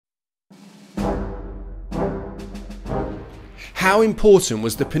How important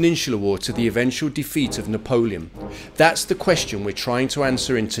was the Peninsular War to the eventual defeat of Napoleon? That's the question we're trying to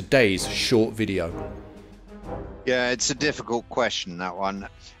answer in today's short video. Yeah, it's a difficult question, that one,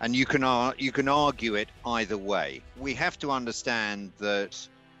 and you can argue it either way. We have to understand that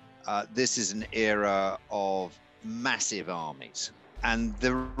this is an era of massive armies, and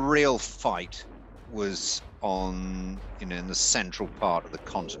the real fight was in the central part of the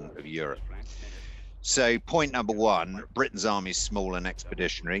continent of Europe. So point number one, Britain's army is small and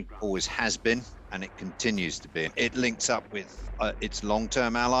expeditionary, always has been, and it continues to be. It links up with its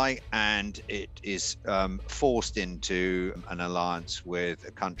long-term ally, and it is forced into an alliance with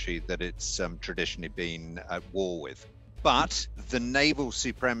a country that it's traditionally been at war with. But the naval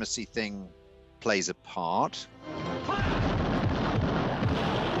supremacy thing plays a part.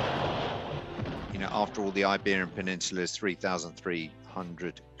 After all, the Iberian Peninsula is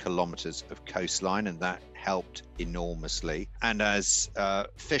 3,300 kilometers of coastline, and that helped enormously. And as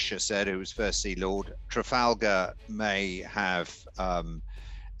Fisher said, who was First Sea Lord, Trafalgar may have,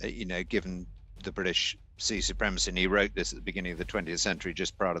 given the British sea supremacy, and he wrote this at the beginning of the 20th century,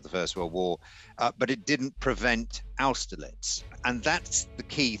 just prior to the First World War, but it didn't prevent Austerlitz. And that's the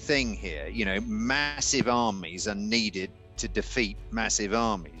key thing here. Massive armies are needed to defeat massive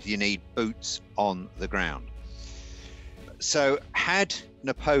armies. You need boots on the ground. So had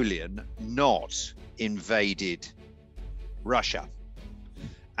Napoleon not invaded Russia,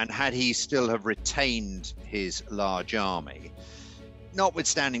 and had he still have retained his large army,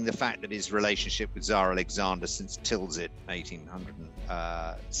 notwithstanding the fact that his relationship with Tsar Alexander since Tilsit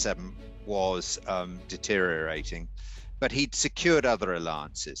 1807 was deteriorating, but he'd secured other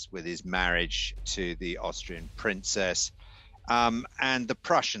alliances with his marriage to the Austrian princess, and the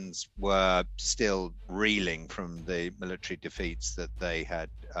Prussians were still reeling from the military defeats that they had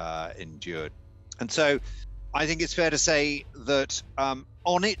endured. And so I think it's fair to say that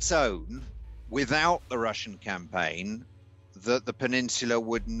on its own, without the Russian campaign, that the peninsula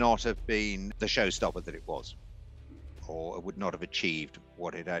would not have been the showstopper that it was, or it would not have achieved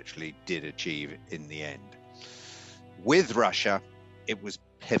what it actually did achieve in the end. With Russia, it was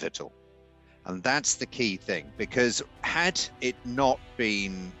pivotal. And that's the key thing, because had it not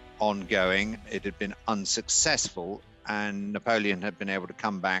been ongoing, it had been unsuccessful, and Napoleon had been able to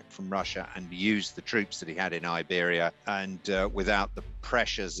come back from Russia and use the troops that he had in Iberia, and without the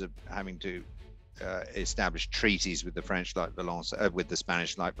pressures of having to establish treaties with the French like Valence, with the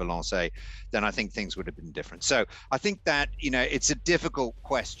Spanish like Valence, then I think things would have been different. So I think that, it's a difficult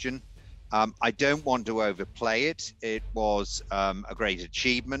question. I don't want to overplay it. It was a great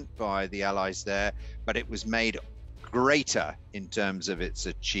achievement by the Allies there, but it was made greater in terms of its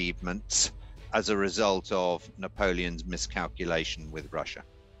achievements as a result of Napoleon's miscalculation with Russia.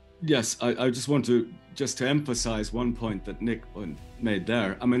 Yes, I just want to emphasize one point that Nick made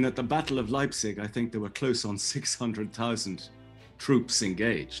there. I mean, at the Battle of Leipzig, I think there were close on 600,000 troops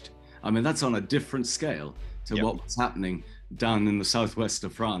engaged. I mean, that's on a different scale to what was happening down in the southwest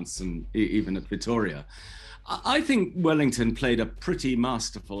of France and even at Vittoria. I think Wellington played a pretty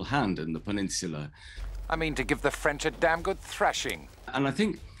masterful hand in the peninsula. I mean, to give the French a damn good thrashing. And I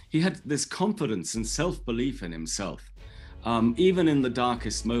think he had this confidence and self-belief in himself. Even in the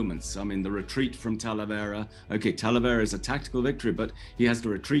darkest moments. I mean, the retreat from Talavera. Okay, Talavera is a tactical victory, but he has the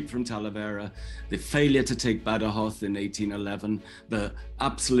retreat from Talavera, the failure to take Badajoz in 1811, the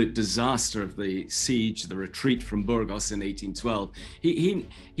absolute disaster of the siege, the retreat from Burgos in 1812. He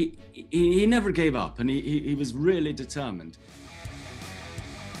never gave up, and he was really determined.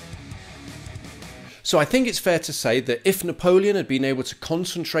 So I think it's fair to say that if Napoleon had been able to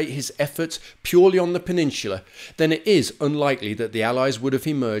concentrate his efforts purely on the peninsula, then it is unlikely that the Allies would have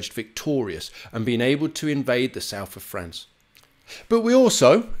emerged victorious and been able to invade the south of France. But we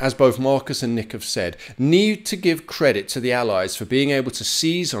also, as both Marcus and Nick have said, need to give credit to the Allies for being able to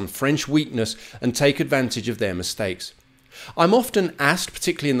seize on French weakness and take advantage of their mistakes. I'm often asked,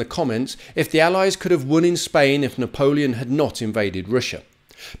 particularly in the comments, if the Allies could have won in Spain if Napoleon had not invaded Russia.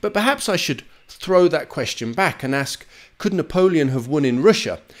 But perhaps I should throw that question back and ask, could Napoleon have won in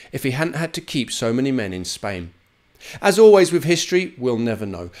Russia if he hadn't had to keep so many men in Spain? As always with history, we'll never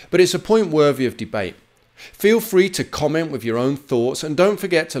know, but it's a point worthy of debate. Feel free to comment with your own thoughts, and don't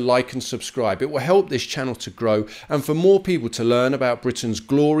forget to like and subscribe. It will help this channel to grow and for more people to learn about Britain's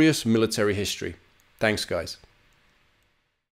glorious military history. Thanks guys.